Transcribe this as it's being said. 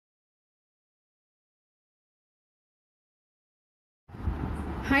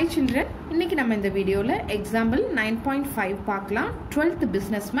Hi children, இன்னைக்கு நம்ம இந்த வீடியோல example 9.5 பார்க்கலாம். 12th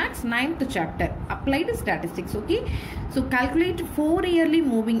business max 9th chapter applied statistics. Okay, so calculate 4 yearly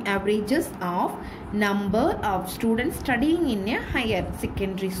moving averages of number of students studying in a higher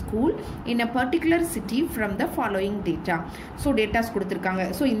secondary school in a particular city from the following data. So data கொடுத்திருக்காங்க.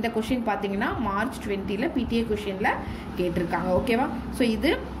 So இந்த question பாத்தீங்கன்னா March 20ல PTA questionல கேட்டிருக்காங்க. ஓகேவா? So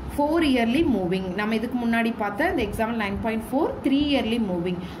இது 4 yearly moving. நம்ம இதுக்கு முன்னாடி பார்த்த இந்த எக்ஸாம்பிள் 9.4 3 yearly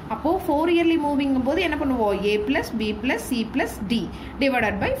moving. அப்போ 4 yearly moving போது என்ன பண்ணுவோம்? A plus B plus C plus D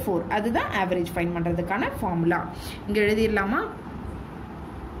divided by 4. அதுதான் average find பண்றதுக்கான ஃபார்முலா. இங்க எழுதிடலாமா?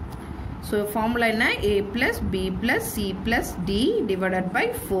 So formula என்ன? A plus B plus C plus D divided by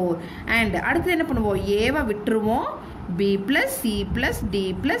 4. And அடுத்து என்ன பண்ணுவோம்? A வ விட்டுருவோம். B plus C plus D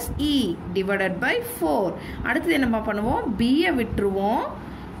plus E divided by 4. அடுத்து என்ன பண்ணுவோம்? B ய விட்டுருவோம்.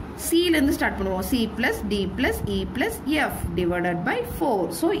 C லேந்து ஸ்டார்ட் பண்ணுவோம். C plus D plus E plus F divided by 4.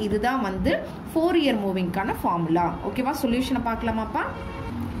 So இதுதான் வந்து 4 year moving கான ஃபார்முலா. ஓகேவா? சொல்யூஷனை பார்க்கலாமாப்பா?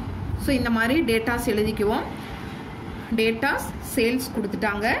 ஸோ இந்த மாதிரி டேட்டாஸ் எழுதிக்குவோம். டேட்டாஸ் சேல்ஸ்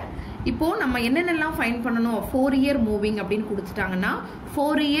கொடுத்துட்டாங்க. இப்போ நம்ம என்னென்னலாம் ஃபைண்ட் பண்ணணும்? 4 year moving அப்படின்னு கொடுத்துட்டாங்கன்னா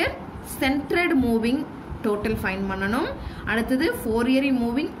 4 year centered moving total find பண்ணனும். அடுத்தது 4 year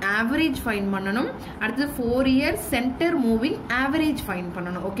moving average find பண்ணனும். அடுத்தது 4 year center moving average find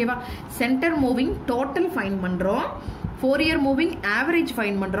பண்ணனும். ஓகேவா? center moving total find பண்றோம். 4 year moving average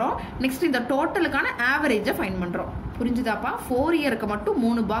find பண்றோம். நெக்ஸ்ட் இந்த டோட்டலுக்கான ஆவரேஜை find பண்றோம். புரிஞ்சுதாப்பா? 4 இயருக்கு மட்டும்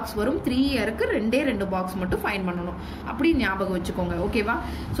 3 பாக்ஸ் வரும். 3 இயருக்கு 2 பாக்ஸ் மட்டும் ஃபைண்ட் பண்ணணும். அப்படி ஞாபகம் வச்சுக்கோங்க. ஓகேவா?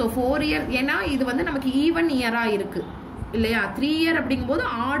 ஸோ 4 இயர் ஏன்னா இது வந்து நமக்கு ஈவன் இயரா இருக்கு இல்லையா? 3 இயர் அப்படிங்கும்போது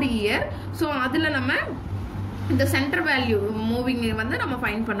ஆட் இயர். ஸோ அதுல நம்ம இந்த சென்டர் வேல்யூ மூவிங் வந்து நம்ம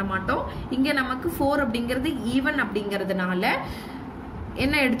ஃபைண்ட் பண்ண மாட்டோம். இங்க நமக்கு 4 அப்படிங்கிறது ஈவன் அப்படிங்கிறதுனால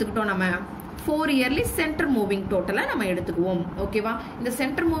என்ன எடுத்துக்கிட்டோம்? நம்ம 4 இயர்லி சென்டர் மூவிங் டோட்டலை நம்ம எடுத்துக்குவோம். ஓகேவா? இந்த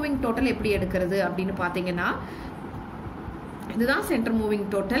சென்டர் மூவிங் டோட்டல் எப்படி எடுக்கிறது அப்படின்னு பாத்தீங்கன்னா இதுதான் சென்டர் மூவிங்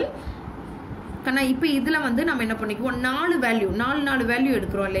டோட்டல். கண்ணா இப்போ இதுல வந்து நம்ம என்ன பண்ணிக்குவோம்? 4 வேல்யூ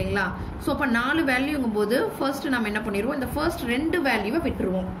எடுக்கிறோம் இல்லைங்களா? ஸோ அப்போ 4 வேல்யூங்கும் போது ஃபர்ஸ்ட் நம்ம என்ன பண்ணிடுவோம்? இந்த ஃபர்ஸ்ட் 2 வேல்யூவை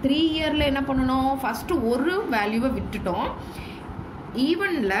விட்டுருவோம். 3 இயர்ல என்ன பண்ணணும்? ஃபர்ஸ்ட் ஒரு வேல்யூவை விட்டுட்டோம்.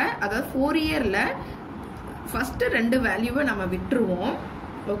 ஈவன்ல அதாவது 4 இயர்ல ஃபர்ஸ்ட் 2 வேல்யூவை நம்ம விட்டுருவோம்.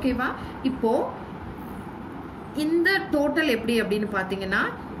 ஓகேவா? இப்போ இந்த டோட்டல் எப்படி அப்படின்னு பாத்தீங்கன்னா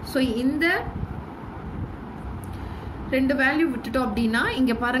ஸோ இந்த 2 வேல்யூ விட்டுட்டோம் அப்படின்னா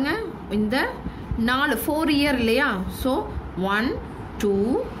இங்க பாருங்க இந்த 4 இயர் இல்லையா? ஸோ 1 2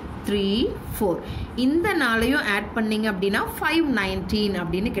 3 4 இந்த 4ஐயும் ஆட் பண்ணீங்க அப்படின்னா 519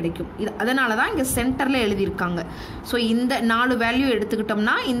 அப்படின்னு கிடைக்கும். அதனால தான் இங்க சென்டர்ல எழுதியிருக்காங்க. ஸோ இந்த 4 வேல்யூ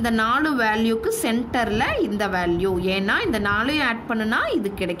எடுத்துக்கிட்டோம்னா இந்த 4 வேல்யூக்கு சென்டர்ல இந்த வேல்யூ, ஏன்னா இந்த 4ஐயும் ஆட் பண்ணுனா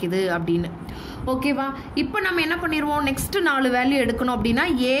இது கிடைக்குது அப்படின்னு. ஓகேவா? இப்போ நம்ம என்ன பண்ணிடுவோம்? நெக்ஸ்ட் 4 வேல்யூ எடுக்கணும் அப்படின்னா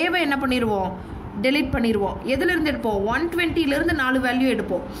ஏவை என்ன பண்ணிடுவோம்? டெலீட் பண்ணிடுவோம். எதுல இருந்து எடுப்போம்? 120ல இருந்து 4 வேல்யூ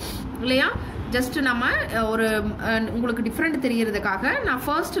எடுப்போம் இல்லையா? ஜஸ்ட் நம்ம ஒரு உங்களுக்கு டிஃபரெண்ட் தெரியறதுக்காக நான்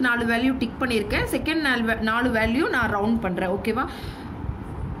ஃபர்ஸ்ட் 4 வேல்யூ டிக் பண்ணியிருக்கேன். செகண்ட் 4 வேல்யூ நான் ரவுண்ட் பண்றேன். ஓகேவா?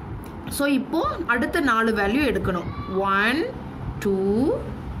 ஸோ இப்போ அடுத்த 4 வேல்யூ எடுக்கணும். 1 2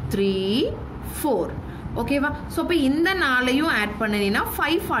 3 4. ஓகேவா? ஸோ இப்போ இந்த 4ஐயும் ஆட் பண்ணினா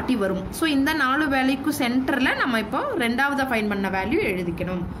 540 வரும். ஸோ இந்த 4 வேல்யூக்கு சென்டர்ல நம்ம இப்போ ரெண்டாவது ஃபைண்ட் பண்ண வேல்யூ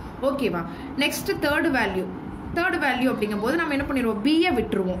எழுதிக்கணும். ஓகேவா? நெக்ஸ்ட் தேர்ட் வேல்யூ அப்படிங்கும் போது நம்ம என்ன பண்ணிடுவோம்? பிஏ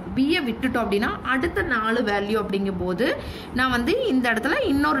விட்டுருவோம். பிஏ விட்டுட்டோம் அப்படின்னா அடுத்த 4 வேல்யூ அப்படிங்கும் போது நான் வந்து இந்த இடத்துல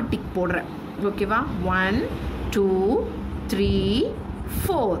இன்னொரு டிக் போடுறேன். ஓகேவா? 1 2 3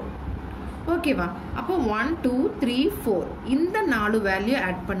 4. ஓகேவா? அப்போ 1 2 3 4 இந்த 4 வேல்யூ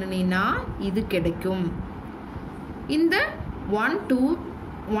ஆட் பண்ணினா இது கிடைக்கும். இந்த 1 2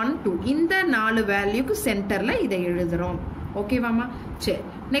 1 2 இந்த 4 வேல்யூக்கு சென்டர்ல இதை எழுதுறோம். ஓகேவாமா? சரி,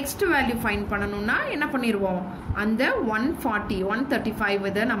 நெக்ஸ்ட் வேல்யூ ஃபைண்ட் பண்ணணும்னா என்ன பண்ணிடுவோம்? அந்த 140 135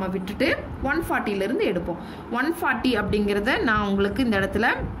 இதை நம்ம விட்டுட்டு 140ல இருந்து எடுப்போம். 140 அப்படிங்கிறத நான் உங்களுக்கு இந்த இடத்துல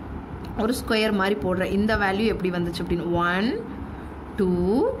ஒரு ஸ்கொயர் மாதிரி போடுறேன். இந்த வேல்யூ எப்படி வந்துச்சு அப்படின்னு 1 2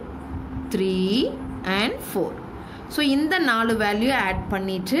 3 and 4. ஸோ இந்த 4 வேல்யூ ஆட்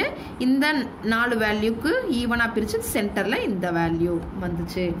பண்ணிட்டு இந்த 4 வேல்யூக்கு ஈவனா பிரிச்சு சென்டர்ல இந்த வேல்யூ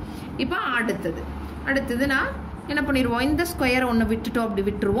வந்துச்சு. இப்போ அடுத்தது நான் என்ன பண்ணிடுவோம்? இந்த ஸ்கொயரை ஒன்று விட்டுட்டோம், அப்படி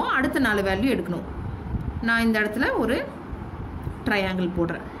விட்டுருவோம். அடுத்த 4 வேல்யூ எடுக்கணும். நான் இந்த இடத்துல ஒரு ட்ரையாங்கிள்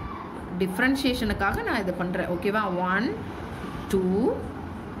போடுறேன். டிஃப்ரென்ஷியேஷனுக்காக நான் இதை பண்றேன். ஓகேவா? 1 2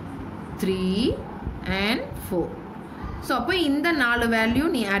 3 and 4. ஸோ அப்போ இந்த 4 வேல்யூ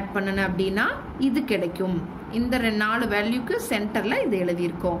நீ ஆட் பண்ணன அப்படின்னா இது கிடைக்கும். இந்த 4 வேல்யூக்கு சென்டர்ல இது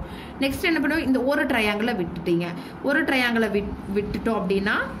எழுதியிருக்கோம். நெக்ஸ்ட் என்ன பண்ணுவோம்? இந்த ஒரு ட்ரையாங்கிளை விட்டுட்டீங்க. ஒரு ட்ரையாங்கிளை விட்டுட்டோம்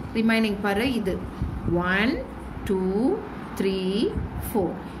அப்படின்னா ரிமைனிங் பாரு இது 1 2 3 4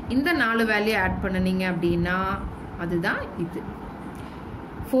 இந்த 4 வேல்யூ ஆட் பண்ணுனீங்க அப்படின்னா அதுதான் இது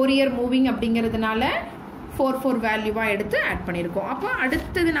 4 இயர் மூவிங் அப்படிங்கிறதுனால 4 வேல்யூவா எடுத்து ஆட் பண்ணியிருக்கோம். அப்போ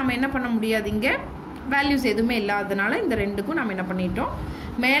அடுத்தது நம்ம என்ன பண்ண முடியாது, இங்கே வேல்யூஸ் எதுவுமே இல்லாததுனால இந்த ரெண்டுக்கும் நம்ம என்ன பண்ணிட்டோம்,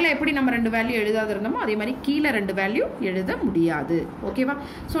 மேலே எப்படி நம்ம 2 வேல்யூ எழுதாத இருந்தோமோ அதே மாதிரி கீழே 2 வேல்யூ எழுத முடியாது. ஓகேவா?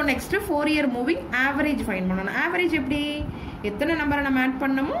 So next 4 year moving average find பண்ணணும். ஆவரேஜ் எப்படி, எத்தனை நம்பரை நம்ம ஆட்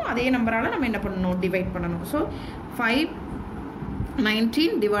பண்ணணுமோ அதே நம்பரால் நம்ம என்ன பண்ணணும், டிவைட் பண்ணணும். ஸோ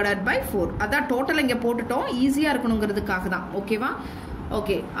 519 டிவைடட் பை 4 அதான் டோட்டல் இங்கே போட்டுட்டோம், ஈஸியாக இருக்கணுங்கிறதுக்காக தான். ஓகேவா?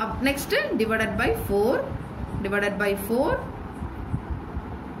 Okay, next divided by 4 divided by 4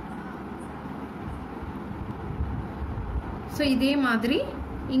 so இதே மாதிரி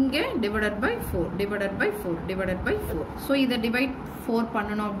இங்க divided by 4 divided by 4 divided by 4 so இத divide 4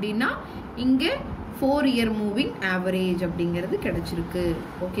 பண்ணனும் அப்படினா இங்க 4 year moving average அப்படிங்கிறது கிடைச்சிருக்கு.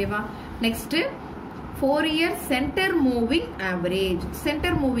 ஓகேவா? Next 4 year center moving average.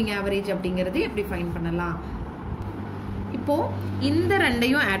 center moving average அப்படிங்கிறது எப்படி ஃபைண்ட் பண்ணலாம், இப்போ இந்த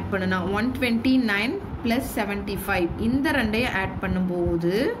ரெண்டையும் ஆட் பண்ணனா 129 plus 75 இந்த ரெண்டையும் ஆட்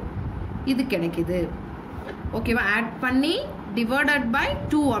பண்ணும்போது இது கிடைக்குது. ஓகேவா? ஆட் பண்ணி divided by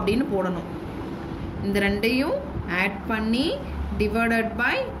 2 அப்படின்னு போடணும். இந்த ரெண்டையும் ஆட் பண்ணி divided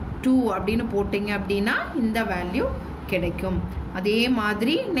by 2 அப்படின்னு போட்டீங்க அப்படின்னா இந்த வேல்யூ கிடைக்கும். அதே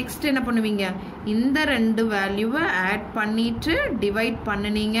மாதிரி நெக்ஸ்ட் என்ன பண்ணுவீங்க, இந்த 2 வேல்யூவை ஆட் பண்ணிட்டு டிவைட்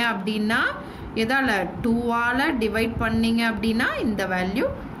பண்ணுனீங்க அப்படின்னா எதால 2ஆல டிவைட் பண்ணீங்க அப்படின்னா இந்த வேல்யூ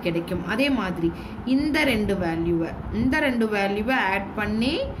கிடைக்கும். அதே மாதிரி இந்த 2 வேல்யூவை ஆட்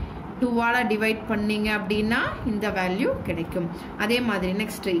பண்ணி 2ஆல டிவைட் பண்ணீங்க அப்படின்னா இந்த வேல்யூ கிடைக்கும். அதே மாதிரி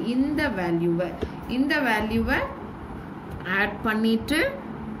நெக்ஸ்ட் இந்த வேல்யூவை ஆட் பண்ணிட்டு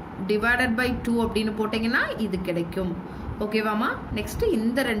டிவைடட் பை 2 அப்படின்னு போட்டீங்கன்னா இது கிடைக்கும். ஓகேவாமா? நெக்ஸ்ட்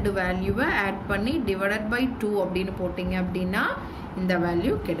இந்த 2 வேல்யூவை ஆட் பண்ணி டிவைடட் பை 2 அப்படின்னு போட்டீங்க அப்படின்னா இந்த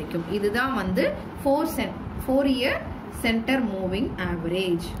வேல்யூ கிடைக்கும். இதுதான் வந்து 4 year centre moving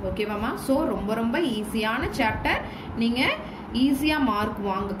average. ஓகேவாமா? So ரொம்ப ரொம்ப ஈஸியான சாப்டர், நீங்கள் ஈஸியாக மார்க்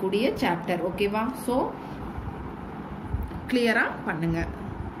வாங்கக்கூடிய சாப்டர். ஓகேவா? ஸோ கிளியராக பண்ணுங்க.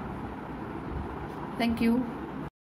 தேங்க்யூ.